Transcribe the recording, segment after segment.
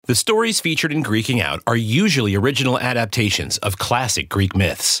The stories featured in Greeking Out are usually original adaptations of classic Greek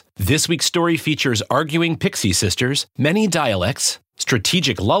myths. This week's story features arguing pixie sisters, many dialects,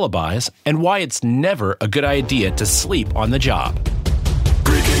 strategic lullabies, and why it's never a good idea to sleep on the job.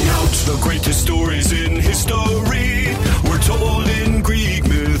 Greeking Out, the greatest stories in history were told in Greek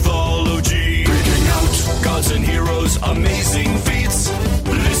mythology. Greeking Out, gods and heroes, amazing feats.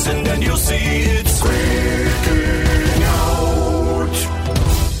 Listen and you'll see it's Greeking Out.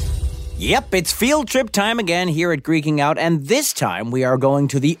 Yep, it's field trip time again here at Greeking Out, and this time we are going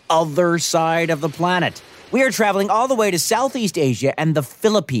to the other side of the planet. We are traveling all the way to Southeast Asia and the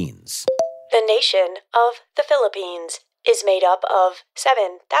Philippines. The nation of the Philippines is made up of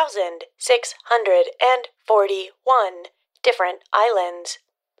 7,641 different islands.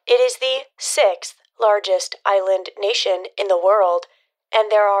 It is the 6th largest island nation in the world,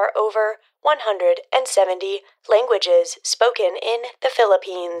 and there are over 170 languages spoken in the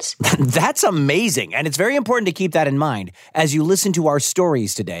Philippines. That's amazing, and it's very important to keep that in mind as you listen to our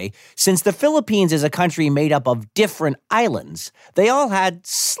stories today. Since the Philippines is a country made up of different islands, they all had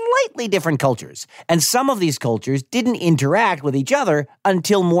slightly different cultures, and some of these cultures didn't interact with each other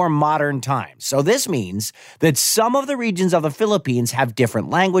until more modern times. So this means that some of the regions of the Philippines have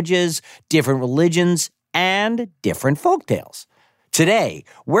different languages, different religions, and different folktales. Today,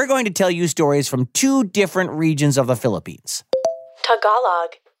 we're going to tell you stories from two different regions of the Philippines.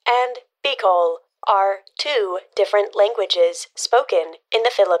 Tagalog and Bikol are two different languages spoken in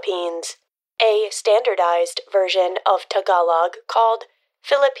the Philippines. A standardized version of Tagalog called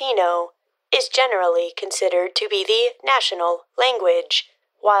Filipino is generally considered to be the national language,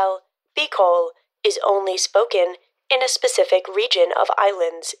 while Bikol is only spoken in a specific region of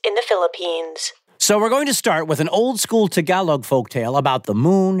islands in the Philippines. So we're going to start with an old-school Tagalog folktale about the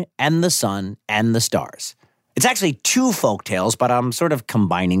moon and the sun and the stars. It's actually two folktales, but I'm sort of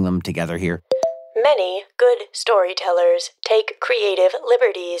combining them together here. Many good storytellers take creative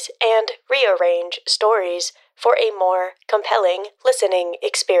liberties and rearrange stories for a more compelling listening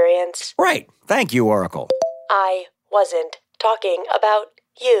experience. Right. Thank you, Oracle. I wasn't talking about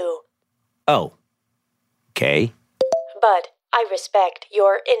you. Oh. Okay. But I respect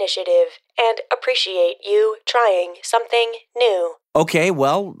your initiative and appreciate you trying something new. Okay,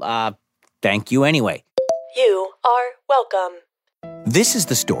 well, thank you anyway. You are welcome. This is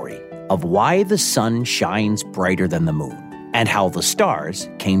the story of why the sun shines brighter than the moon and how the stars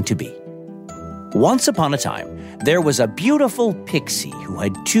came to be. Once upon a time, there was a beautiful pixie who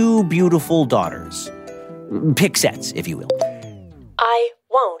had two beautiful daughters. Pixettes, if you will. I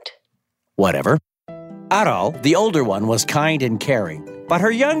won't. Whatever. Aral, the older one, was kind and caring, but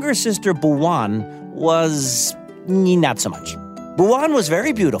her younger sister Buwan was not so much. Buwan was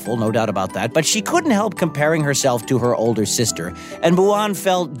very beautiful, no doubt about that, but she couldn't help comparing herself to her older sister, and Buwan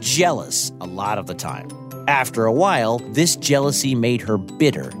felt jealous a lot of the time. After a while, this jealousy made her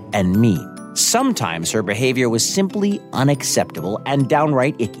bitter and mean. Sometimes her behavior was simply unacceptable and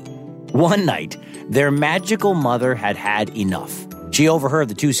downright icky. One night, their magical mother had had enough. She overheard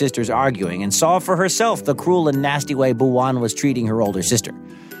the two sisters arguing and saw for herself the cruel and nasty way Buwan was treating her older sister.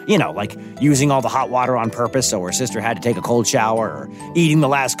 You know, like using all the hot water on purpose so her sister had to take a cold shower, or eating the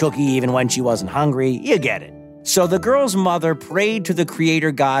last cookie even when she wasn't hungry. You get it. So the girl's mother prayed to the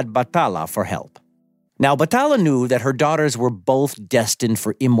creator god Batala for help. Now, Batala knew that her daughters were both destined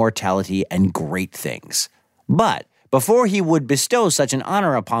for immortality and great things. But before he would bestow such an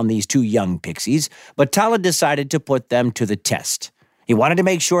honor upon these two young pixies, Batala decided to put them to the test. He wanted to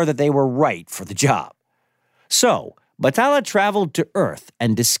make sure that they were right for the job. So, Batala traveled to Earth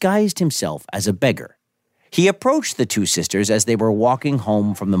and disguised himself as a beggar. He approached the two sisters as they were walking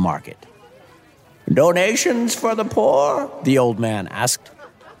home from the market. "Donations for the poor?" the old man asked.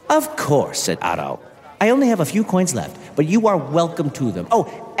 "Of course," said Aral. "I only have a few coins left, but you are welcome to them. Oh,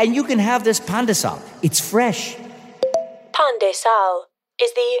 and you can have this pandesal. It's fresh." Pandesal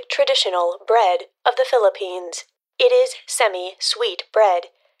is the traditional bread of the Philippines. It is semi-sweet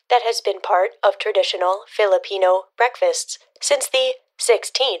bread that has been part of traditional Filipino breakfasts since the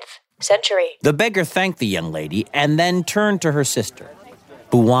 16th century. The beggar thanked the young lady and then turned to her sister.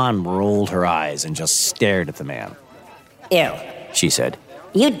 Buwan rolled her eyes and just stared at the man. "Ew," she said.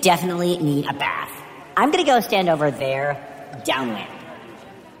 "You definitely need a bath. I'm gonna go stand over there, downwind."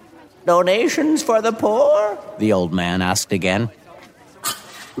 "Donations for the poor?" the old man asked again.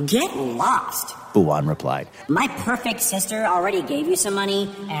 "Get lost," Buwan replied. "My perfect sister already gave you some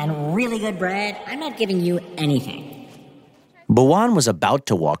money and really good bread. I'm not giving you anything." Buwan was about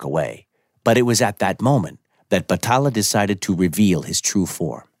to walk away, but it was at that moment that Batala decided to reveal his true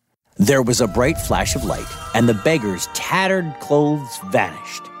form. There was a bright flash of light, and the beggar's tattered clothes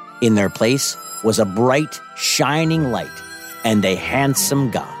vanished. In their place was a bright, shining light and a handsome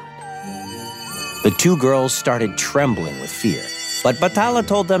god. The two girls started trembling with fear, but Batala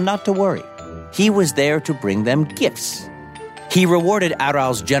told them not to worry. He was there to bring them gifts. He rewarded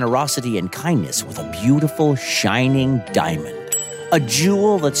Aral's generosity and kindness with a beautiful, shining diamond, a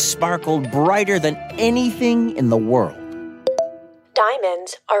jewel that sparkled brighter than anything in the world.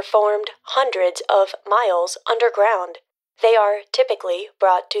 Diamonds are formed hundreds of miles underground. They are typically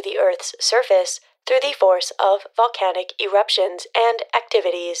brought to the Earth's surface through the force of volcanic eruptions and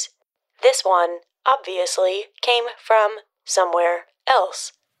activities. This one, obviously, came from somewhere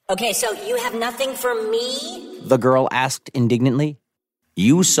else. Okay, so you have nothing for me? The girl asked indignantly.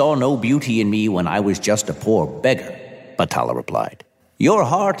 You saw no beauty in me when I was just a poor beggar, Batala replied. Your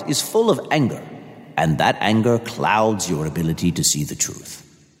heart is full of anger, and that anger clouds your ability to see the truth.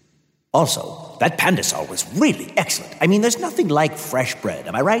 Also, that pandesal was really excellent. I mean, there's nothing like fresh bread,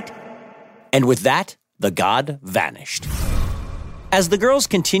 am I right? And with that, the god vanished. As the girls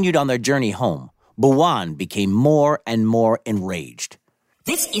continued on their journey home, Buwan became more and more enraged.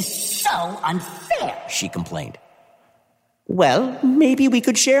 This is so unfair, she complained. Well, maybe we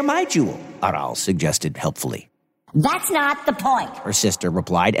could share my jewel, Aral suggested helpfully. That's not the point, her sister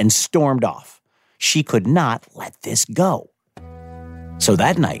replied and stormed off. She could not let this go. So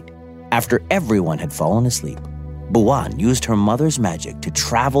that night, after everyone had fallen asleep, Buwan used her mother's magic to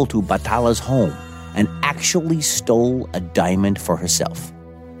travel to Batala's home and actually stole a diamond for herself.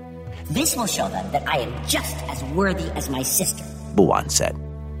 This will show them that I am just as worthy as my sister, Buwan said.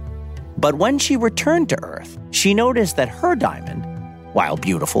 But when she returned to Earth, she noticed that her diamond, while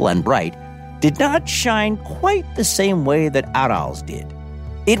beautiful and bright, did not shine quite the same way that Aral's did.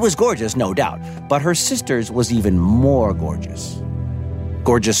 It was gorgeous, no doubt, but her sister's was even more gorgeous.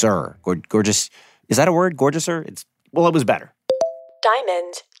 Gorgeouser. Gorgeous. Is that a word? Gorgeouser? It was better.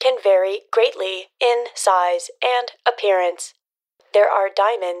 Diamonds can vary greatly in size and appearance. There are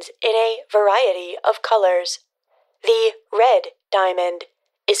diamonds in a variety of colors. The red diamond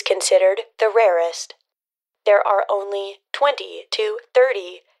is considered the rarest. There are only 20 to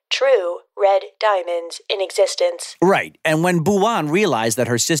 30 true red diamonds in existence. Right, and when Buwan realized that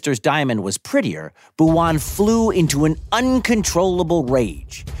her sister's diamond was prettier, Buwan flew into an uncontrollable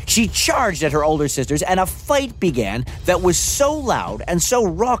rage. She charged at her older sisters, and a fight began that was so loud and so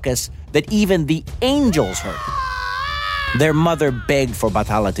raucous that even the angels heard it. Their mother begged for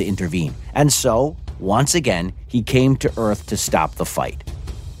Batala to intervene, and so, once again, he came to Earth to stop the fight.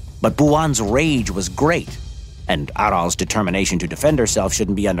 But Buwan's rage was great. And Aral's determination to defend herself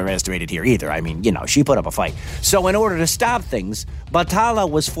shouldn't be underestimated here either. I mean, she put up a fight. So in order to stop things, Batala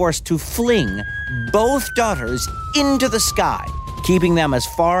was forced to fling both daughters into the sky, keeping them as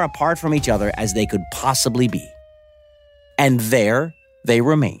far apart from each other as they could possibly be. And there they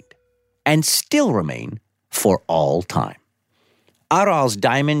remained, and still remain for all time. Aral's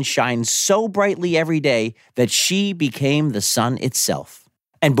diamond shines so brightly every day that she became the sun itself,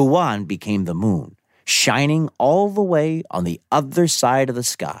 and Buwan became the moon, shining all the way on the other side of the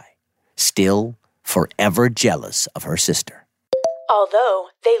sky, still forever jealous of her sister. Although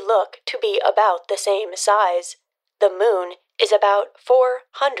they look to be about the same size, the moon is about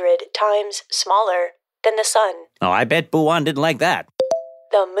 400 times smaller than the sun. Oh, I bet Buwan didn't like that.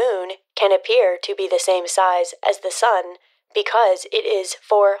 The moon can appear to be the same size as the sun because it is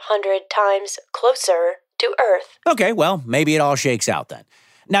 400 times closer to Earth. Okay, well, maybe it all shakes out then.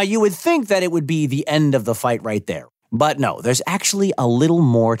 Now, you would think that it would be the end of the fight right there. But no, there's actually a little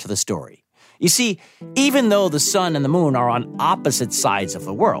more to the story. You see, even though the sun and the moon are on opposite sides of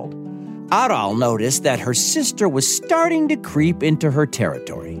the world, Aral noticed that her sister was starting to creep into her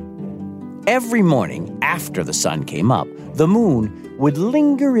territory. Every morning after the sun came up, the moon would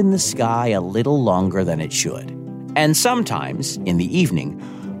linger in the sky a little longer than it should. And sometimes, in the evening,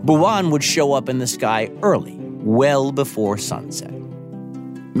 Buwan would show up in the sky early, well before sunset.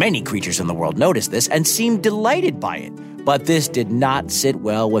 Many creatures in the world noticed this and seemed delighted by it, but this did not sit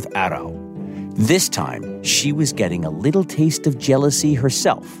well with Aral. This time, she was getting a little taste of jealousy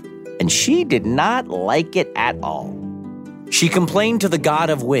herself, and she did not like it at all. She complained to the god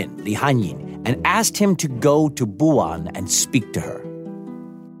of wind, Lihanyin, and asked him to go to Buwan and speak to her.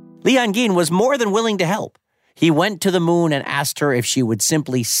 Lihanyin was more than willing to help. He went to the moon and asked her if she would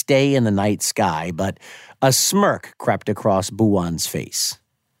simply stay in the night sky, but a smirk crept across Buwan's face.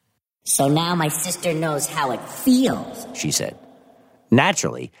 So now my sister knows how it feels, she said.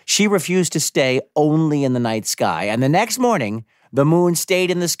 Naturally, she refused to stay only in the night sky, and the next morning, the moon stayed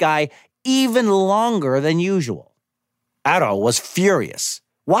in the sky even longer than usual. Aral was furious.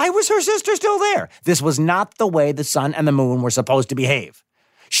 Why was her sister still there? This was not the way the sun and the moon were supposed to behave.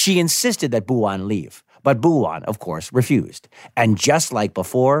 She insisted that Buwan leave, but Buwan, of course, refused. And just like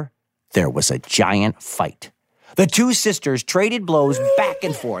before, there was a giant fight. The two sisters traded blows back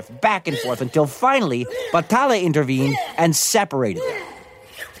and forth, until finally Batala intervened and separated them.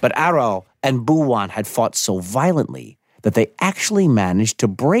 But Aral and Buwan had fought so violently that they actually managed to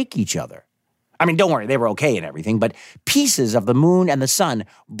break each other. I mean, don't worry, they were okay and everything, but pieces of the moon and the sun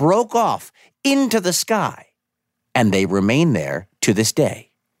broke off into the sky, and they remain there to this day.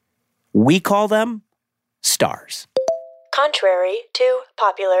 We call them stars. Contrary to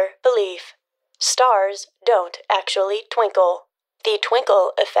popular belief, stars don't actually twinkle. The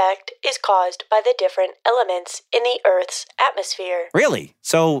twinkle effect is caused by the different elements in the Earth's atmosphere. Really?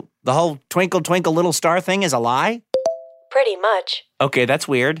 So the whole twinkle, twinkle, little star thing is a lie? Pretty much. Okay, that's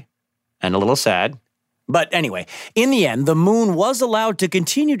weird and a little sad. But anyway, in the end, the moon was allowed to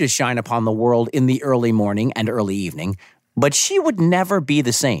continue to shine upon the world in the early morning and early evening, but she would never be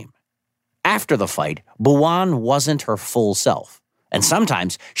the same. After the fight, Buwan wasn't her full self, and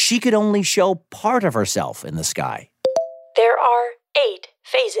sometimes she could only show part of herself in the sky. There are 8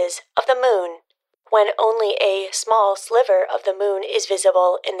 phases of the moon. When only a small sliver of the moon is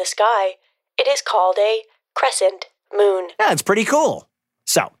visible in the sky, it is called a crescent moon. Yeah, it's pretty cool.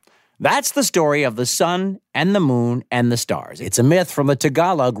 So, that's the story of the sun and the moon and the stars. It's a myth from the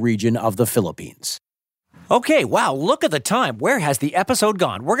Tagalog region of the Philippines. Okay, wow, look at the time. Where has the episode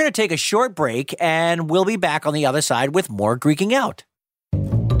gone? We're going to take a short break, and we'll be back on the other side with more Greeking Out.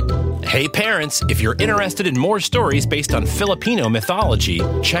 Hey parents, if you're interested in more stories based on Filipino mythology,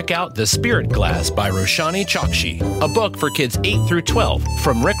 check out The Spirit Glass by Roshani Chokshi, a book for kids 8 through 12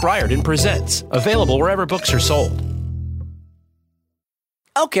 from Rick Riordan Presents, available wherever books are sold.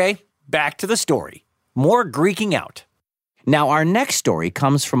 Okay, back to the story. More Greeking Out. Now, our next story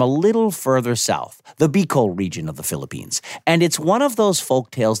comes from a little further south, the Bikol region of the Philippines, and it's one of those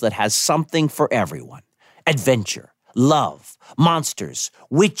folk tales that has something for everyone. Adventure, love, monsters,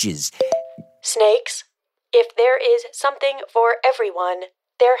 witches. Snakes. If there is something for everyone,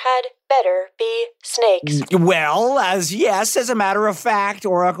 there had better be snakes. Well, as a matter of fact,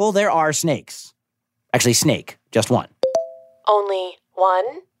 Oracle, there are snakes. Actually, snake, just one. Only one?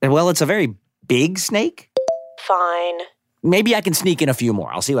 Well, it's a very big snake. Fine. Maybe I can sneak in a few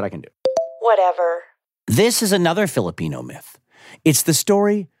more. I'll see what I can do. Whatever. This is another Filipino myth. It's the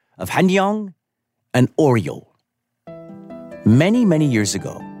story of Hanyong and Oriol. Many, many years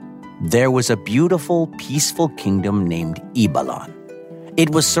ago, there was a beautiful, peaceful kingdom named Ibalan.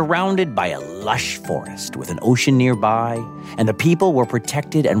 It was surrounded by a lush forest with an ocean nearby, and the people were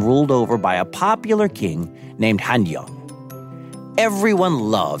protected and ruled over by a popular king named Hanyong. Everyone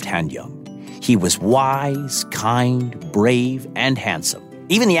loved Hanyong. He was wise, kind, brave, and handsome.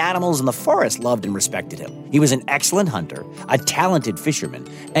 Even the animals in the forest loved and respected him. He was an excellent hunter, a talented fisherman,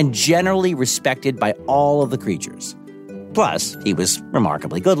 and generally respected by all of the creatures. Plus, he was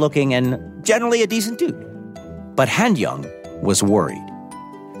remarkably good-looking and generally a decent dude. But Hanyong was worried.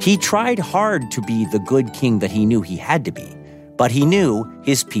 He tried hard to be the good king that he knew he had to be, but he knew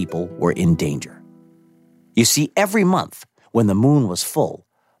his people were in danger. You see, every month, when the moon was full,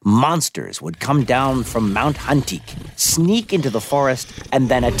 monsters would come down from Mount Hantik, sneak into the forest, and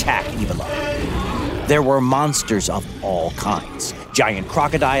then attack Ibalan. There were monsters of all kinds. Giant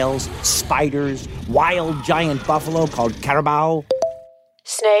crocodiles, spiders, wild giant buffalo called carabao.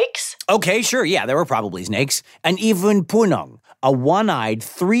 Snakes? Okay, sure, yeah, there were probably snakes. And even punong, a one-eyed,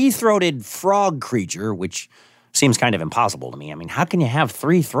 three-throated frog creature, which seems kind of impossible to me. I mean, how can you have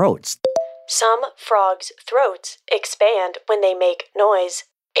 3 throats? Some frogs' throats expand when they make noise.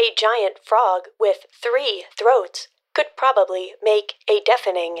 A giant frog with 3 throats could probably make a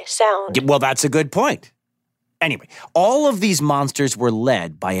deafening sound. Well, that's a good point. Anyway, all of these monsters were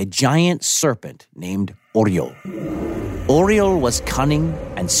led by a giant serpent named Oriol. Oriol was cunning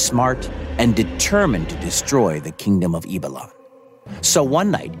and smart and determined to destroy the kingdom of Ibalan. So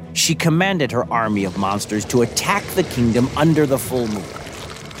one night, she commanded her army of monsters to attack the kingdom under the full moon.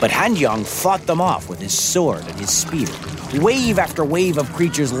 But Hanyong fought them off with his sword and his spear. Wave after wave of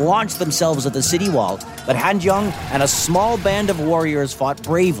creatures launched themselves at the city wall, but Hanyong and a small band of warriors fought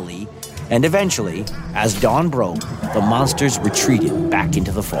bravely, and eventually, as dawn broke, the monsters retreated back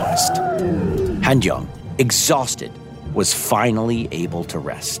into the forest. Hanyong, exhausted, was finally able to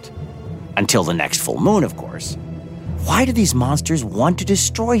rest. Until the next full moon, of course. Why do these monsters want to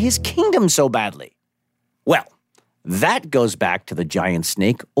destroy his kingdom so badly? Well, that goes back to the giant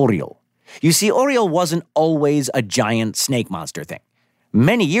snake, Oriol. You see, Oriol wasn't always a giant snake monster thing.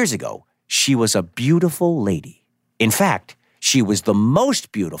 Many years ago, she was a beautiful lady. In fact, she was the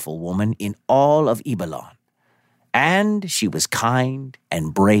most beautiful woman in all of Ibalan. And she was kind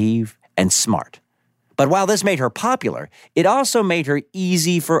and brave and smart. But while this made her popular, it also made her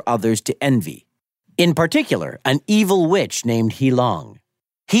easy for others to envy. In particular, an evil witch named Hilong.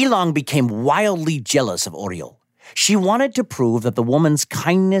 Hilong became wildly jealous of Oriol. She wanted to prove that the woman's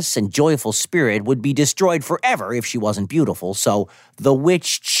kindness and joyful spirit would be destroyed forever if she wasn't beautiful, so the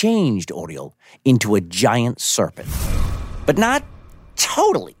witch changed Oriol into a giant serpent. But not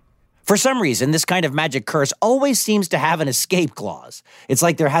totally. For some reason, this kind of magic curse always seems to have an escape clause. It's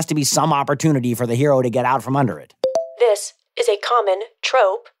like there has to be some opportunity for the hero to get out from under it. This is a common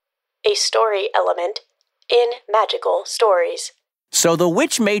trope, a story element, in magical stories. So the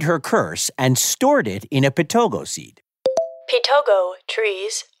witch made her curse and stored it in a pitogo seed. Pitogo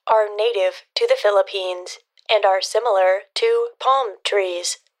trees are native to the Philippines and are similar to palm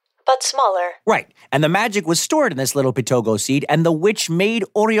trees, but smaller. Right, and the magic was stored in this little pitogo seed, and the witch made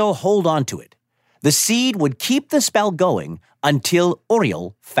Oriol hold on to it. The seed would keep the spell going until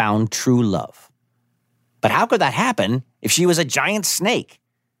Oriol found true love. But how could that happen if she was a giant snake?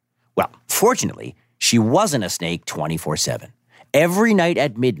 Well, fortunately, she wasn't a snake 24/7. Every night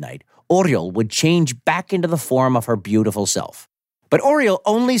at midnight, Oriol would change back into the form of her beautiful self. But Oriol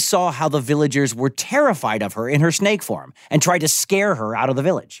only saw how the villagers were terrified of her in her snake form and tried to scare her out of the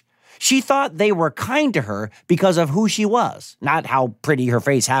village. She thought they were kind to her because of who she was, not how pretty her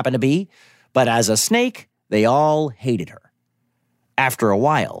face happened to be. But as a snake, they all hated her. After a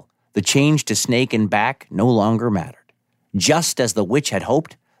while, the change to snake and back no longer mattered. Just as the witch had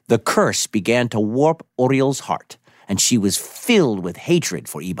hoped, the curse began to warp Oriol's heart, and she was filled with hatred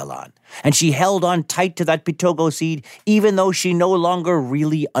for Ibalan. And she held on tight to that pitogo seed, even though she no longer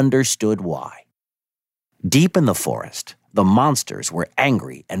really understood why. Deep in the forest, the monsters were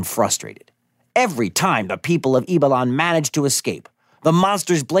angry and frustrated. Every time the people of Ibalan managed to escape, the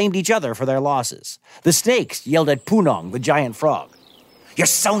monsters blamed each other for their losses. The snakes yelled at Punong, the giant frog. "You're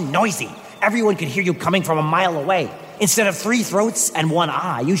so noisy. Everyone could hear you coming from a mile away. Instead of 3 throats and 1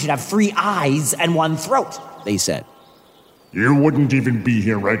 eye, you should have 3 eyes and 1 throat," they said. "You wouldn't even be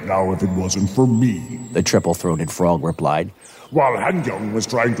here right now if it wasn't for me," the triple-throated frog replied. "While Hanyoung was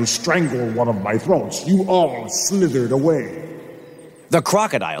trying to strangle one of my throats, you all slithered away." The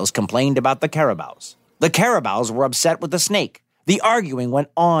crocodiles complained about the carabaos. The carabaos were upset with the snake. The arguing went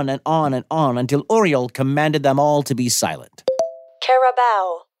on and on and on until Oriol commanded them all to be silent.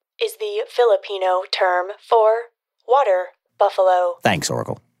 Carabao is the Filipino term for water buffalo. Thanks,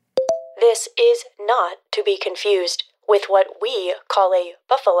 Oracle. This is not to be confused with what we call a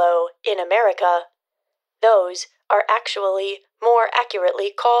buffalo in America. Those are actually more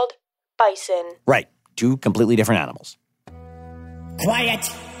accurately called bison. Right, 2 completely different animals. Quiet!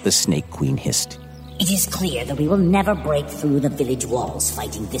 The snake queen hissed. It is clear that we will never break through the village walls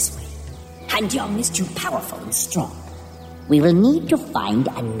fighting this way. Handyong is too powerful and strong. We will need to find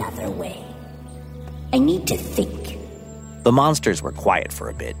another way. I need to think. The monsters were quiet for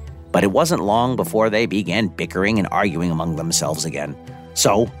a bit, but it wasn't long before they began bickering and arguing among themselves again.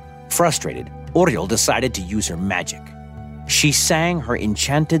 So, frustrated, Oriol decided to use her magic. She sang her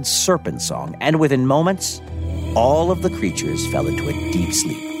enchanted serpent song, and within moments, all of the creatures fell into a deep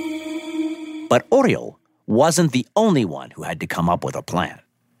sleep. But Oriol wasn't the only one who had to come up with a plan.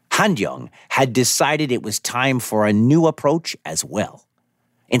 Handyong had decided it was time for a new approach as well.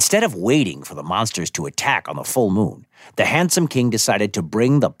 Instead of waiting for the monsters to attack on the full moon, the handsome king decided to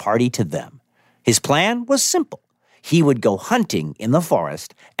bring the party to them. His plan was simple. He would go hunting in the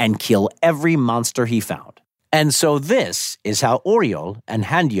forest and kill every monster he found. And so this is how Oriol and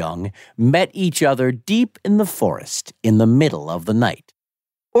Handyong met each other deep in the forest in the middle of the night.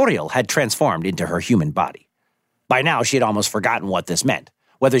 Oriol had transformed into her human body. By now, she had almost forgotten what this meant.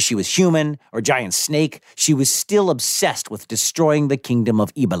 Whether she was human or giant snake, she was still obsessed with destroying the kingdom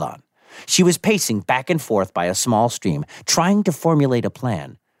of Ibalan. She was pacing back and forth by a small stream, trying to formulate a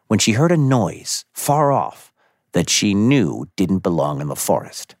plan, when she heard a noise far off that she knew didn't belong in the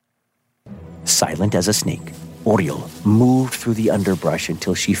forest. Silent as a snake, Oriol moved through the underbrush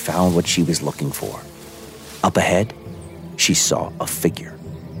until she found what she was looking for. Up ahead, she saw a figure.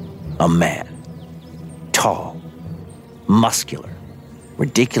 A man. Tall. Muscular.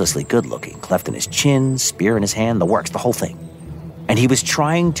 Ridiculously good-looking, cleft in his chin, spear in his hand, the works, the whole thing. And he was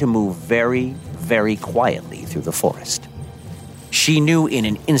trying to move very, very quietly through the forest. She knew in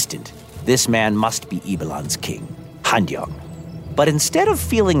an instant this man must be Ibalan's king, Handyong. But instead of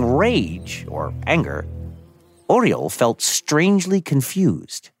feeling rage or anger, Oriol felt strangely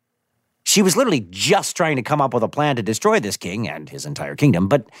confused. She was literally just trying to come up with a plan to destroy this king and his entire kingdom,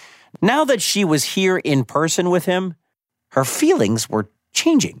 but now that she was here in person with him, her feelings were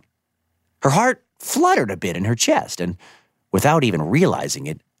changing. Her heart fluttered a bit in her chest, and without even realizing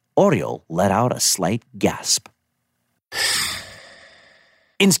it, Oriole let out a slight gasp.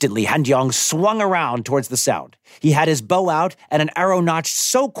 Instantly, Handyong swung around towards the sound. He had his bow out and an arrow notched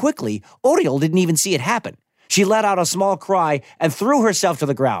so quickly, Oriole didn't even see it happen. She let out a small cry and threw herself to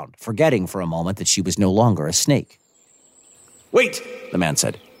the ground, forgetting for a moment that she was no longer a snake. "Wait," the man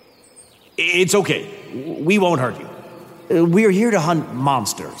said. "It's okay. We won't hurt you. We're here to hunt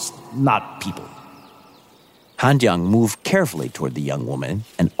monsters, not people." Handyong moved carefully toward the young woman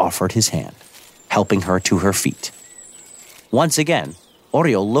and offered his hand, helping her to her feet. Once again,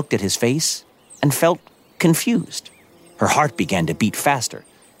 Oriole looked at his face and felt confused. Her heart began to beat faster,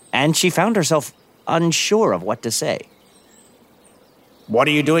 and she found herself unsure of what to say. "What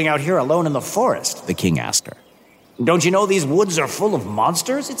are you doing out here alone in the forest?" the king asked her. "Don't you know these woods are full of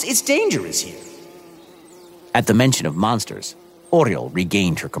monsters? It's dangerous here." At the mention of monsters, Oriole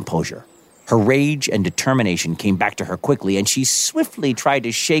regained her composure. Her rage and determination came back to her quickly, and she swiftly tried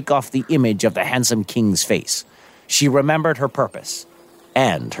to shake off the image of the handsome king's face. She remembered her purpose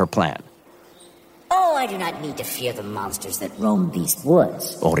and her plan. "Oh, I do not need to fear the monsters that roam these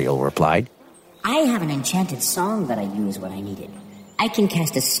woods," Oriole replied. "I have an enchanted song that I use when I need it. I can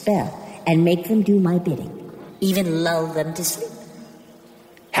cast a spell and make them do my bidding, even lull them to sleep."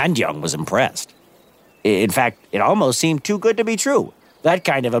 Handyong was impressed. In fact, it almost seemed too good to be true. That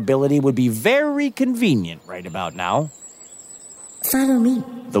kind of ability would be very convenient right about now. "Follow me,"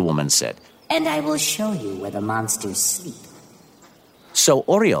 the woman said. "and I will show you where the monsters sleep." So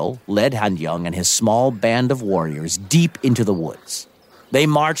Oriole led Handyong and his small band of warriors deep into the woods. They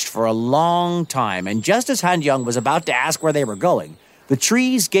marched for a long time, and just as Handyong was about to ask where they were going, the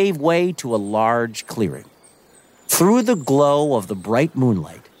trees gave way to a large clearing. Through the glow of the bright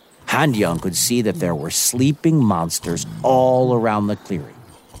moonlight, Handyong could see that there were sleeping monsters all around the clearing.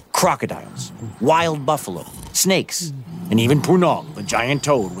 Crocodiles, wild buffalo, snakes, and even Punong, the giant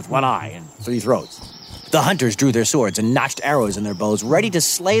toad with one eye and 3 throats. The hunters drew their swords and notched arrows in their bows, ready to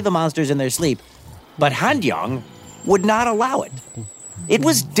slay the monsters in their sleep. But Handyong would not allow it. It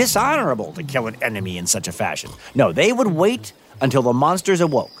was dishonorable to kill an enemy in such a fashion. No, they would wait until the monsters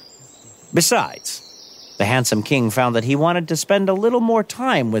awoke. Besides, the handsome king found that he wanted to spend a little more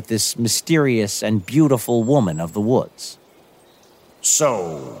time with this mysterious and beautiful woman of the woods.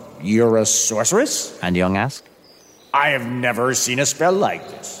 "So, you're a sorceress?" Handyong asked. "I have never seen a spell like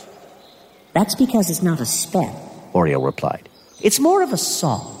this." "That's because it's not a spell," Oriole replied. "It's more of a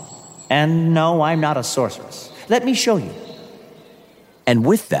song. And no, I'm not a sorceress. Let me show you." And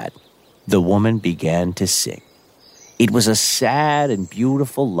with that, the woman began to sing. It was a sad and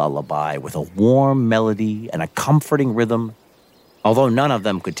beautiful lullaby with a warm melody and a comforting rhythm. Although none of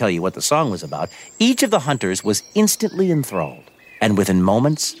them could tell you what the song was about, each of the hunters was instantly enthralled, and within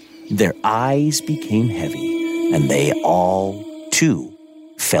moments, their eyes became heavy, and they all, too,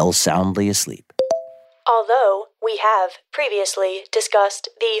 fell soundly asleep. Although we have previously discussed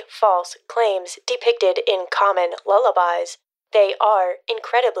the false claims depicted in common lullabies, they are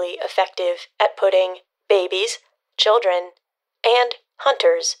incredibly effective at putting babies, children, and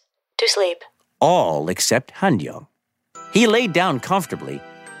hunters to sleep. All except Handyong. He laid down comfortably,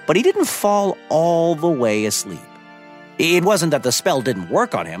 but he didn't fall all the way asleep. It wasn't that the spell didn't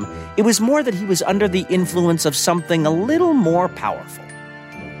work on him, it was more that he was under the influence of something a little more powerful.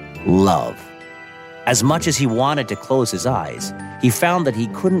 Love. As much as he wanted to close his eyes, he found that he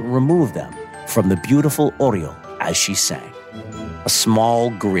couldn't remove them from the beautiful Oriole as she sang. A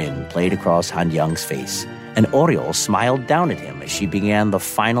small grin played across Handyong's face, and Oriole smiled down at him as she began the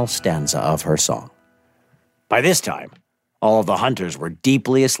final stanza of her song. By this time, all of the hunters were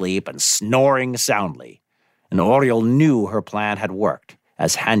deeply asleep and snoring soundly, and Oriole knew her plan had worked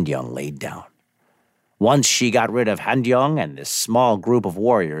as Handyong laid down. Once she got rid of Handyong and this small group of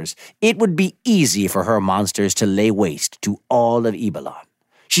warriors, it would be easy for her monsters to lay waste to all of Ibalan.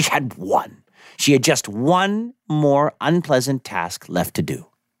 She had won. She had just one more unpleasant task left to do.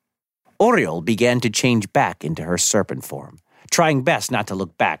 Oriole began to change back into her serpent form, trying best not to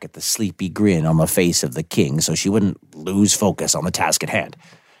look back at the sleepy grin on the face of the king so she wouldn't lose focus on the task at hand.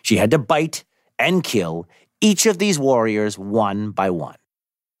 She had to bite and kill each of these warriors one by one.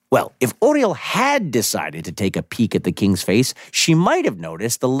 Well, if Oriole had decided to take a peek at the king's face, she might have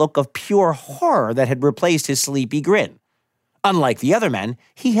noticed the look of pure horror that had replaced his sleepy grin. Unlike the other men,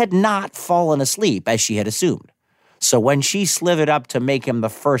 he had not fallen asleep as she had assumed. So when she slithered up to make him the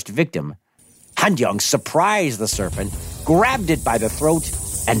first victim, Handyong surprised the serpent, grabbed it by the throat,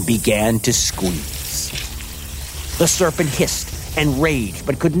 and began to squeeze. The serpent hissed and raged,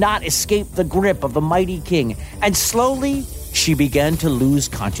 but could not escape the grip of the mighty king, and slowly she began to lose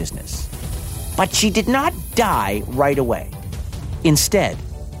consciousness. But she did not die right away. Instead,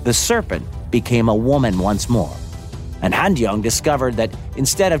 the serpent became a woman once more. And Handyong discovered that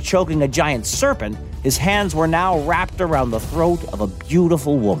instead of choking a giant serpent, his hands were now wrapped around the throat of a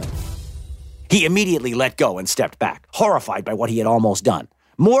beautiful woman. He immediately let go and stepped back, horrified by what he had almost done.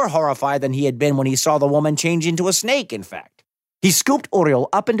 More horrified than he had been when he saw the woman change into a snake, in fact. He scooped Oriole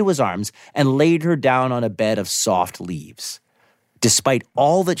up into his arms and laid her down on a bed of soft leaves. Despite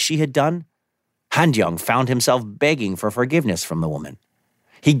all that she had done, Handyong found himself begging for forgiveness from the woman.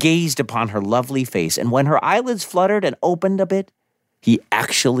 He gazed upon her lovely face, and when her eyelids fluttered and opened a bit, he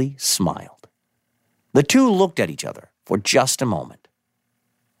actually smiled. The two looked at each other for just a moment.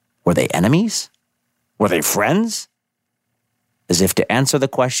 Were they enemies? Were they friends? As if to answer the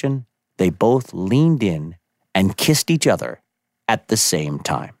question, they both leaned in and kissed each other at the same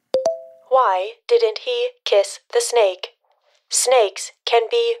time. Why didn't he kiss the snake? Snakes can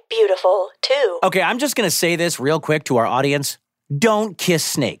be beautiful, too. Okay, I'm just going to say this real quick to our audience. Don't kiss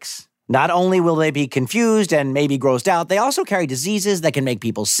snakes. Not only will they be confused and maybe grossed out, they also carry diseases that can make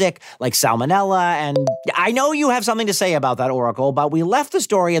people sick, like salmonella, and I know you have something to say about that, Oracle, but we left the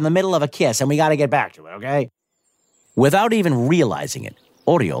story in the middle of a kiss, and we got to get back to it, okay? Without even realizing it,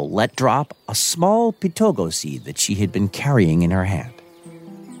 Oriole let drop a small pitogo seed that she had been carrying in her hand.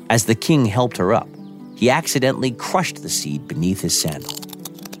 As the king helped her up, he accidentally crushed the seed beneath his sandal.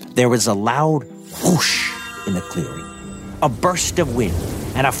 There was a loud whoosh in the clearing, a burst of wind,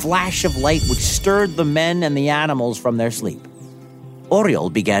 and a flash of light which stirred the men and the animals from their sleep. Oriole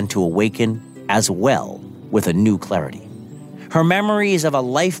began to awaken as well with a new clarity. Her memories of a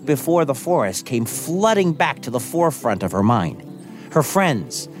life before the forest came flooding back to the forefront of her mind. Her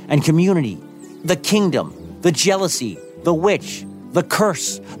friends and community, the kingdom, the jealousy, the witch, the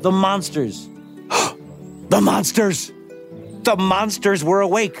curse, the monsters. The monsters! The monsters were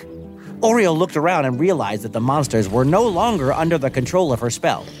awake. Oriole looked around and realized that the monsters were no longer under the control of her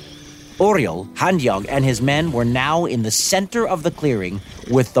spell. Oriole, Handyong, and his men were now in the center of the clearing,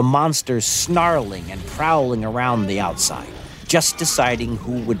 with the monsters snarling and prowling around the outside, just deciding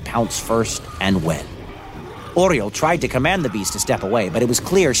who would pounce first and when. Oriole tried to command the beast to step away, but it was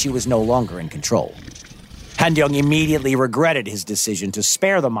clear she was no longer in control. Handyong immediately regretted his decision to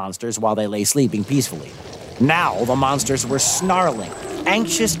spare the monsters while they lay sleeping peacefully. Now the monsters were snarling,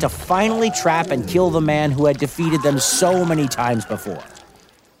 anxious to finally trap and kill the man who had defeated them so many times before.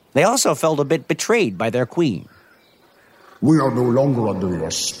 They also felt a bit betrayed by their queen. We are no longer under your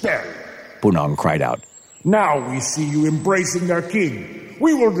spell, Punong cried out. Now we see you embracing their king.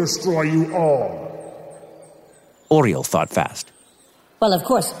 We will destroy you all. Oriole thought fast. Well, of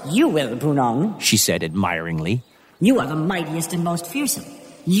course, you will, Punong, she said admiringly. You are the mightiest and most fearsome.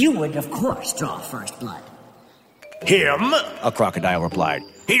 You would, of course, draw first blood. Him? A crocodile replied.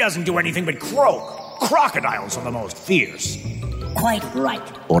 He doesn't do anything but croak. Crocodiles are the most fierce. Quite right,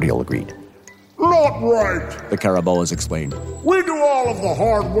 Oriole agreed. Not right, the Caraboas explained. We do all of the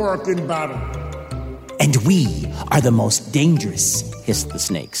hard work in battle. And we are the most dangerous, hissed the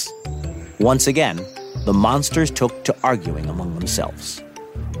snakes. Once again, the monsters took to arguing among themselves.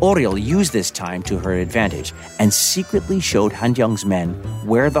 Oriole used this time to her advantage and secretly showed Handyong's men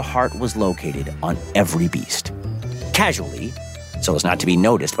where the heart was located on every beast. Casually, so as not to be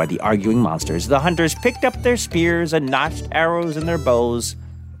noticed by the arguing monsters, the hunters picked up their spears and notched arrows in their bows,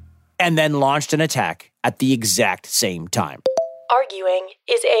 and then launched an attack at the exact same time. Arguing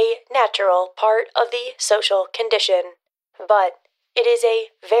is a natural part of the social condition, but it is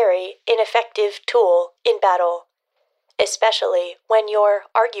a very ineffective tool in battle, especially when you're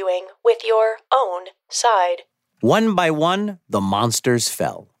arguing with your own side. One by one, the monsters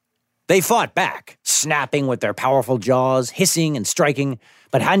fell. They fought back, snapping with their powerful jaws, hissing and striking,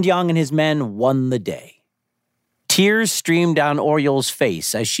 but Handyong and his men won the day. Tears streamed down Oriole's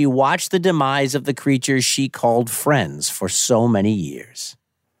face as she watched the demise of the creatures she called friends for so many years.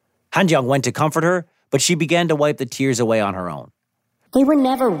 Handyong went to comfort her, but she began to wipe the tears away on her own. They were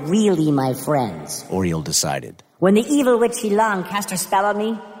never really my friends, Oriole decided. When the evil witch Hilang cast her spell on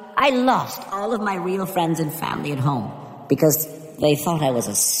me, I lost all of my real friends and family at home because they thought I was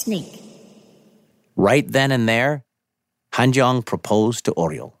a snake. Right then and there, Handyong proposed to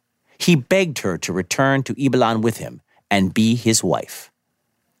Oriole. He begged her to return to Ibalan with him and be his wife.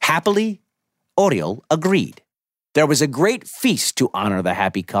 Happily, Oriole agreed. There was a great feast to honor the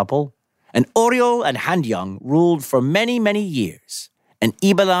happy couple, and Oriole and Handyong ruled for many, many years, and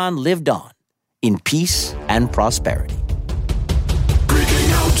Ibalan lived on in peace and prosperity.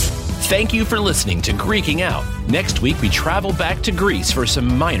 Greeking out. Thank you for listening to Greeking Out. Next week, we travel back to Greece for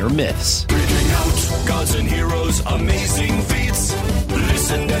some minor myths. Greeking out. Gods and heroes, amazing feats. Listen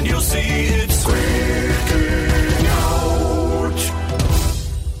listen and you'll see it's Greeking Out.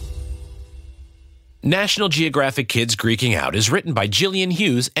 National Geographic Kids Greeking Out is written by Gillian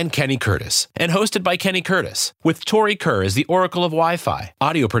Hughes and Kenny Curtis, and hosted by Kenny Curtis, with Tori Kerr as the Oracle of Wi-Fi.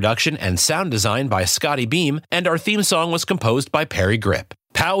 Audio production and sound design by Scotty Beam, and our theme song was composed by Perry Grip.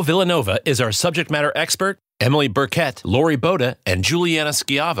 Pau Villanova is our subject matter expert. Emily Burkett, Lori Boda, and Juliana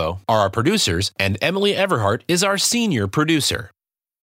Schiavo are our producers, and Emily Everhart is our senior producer.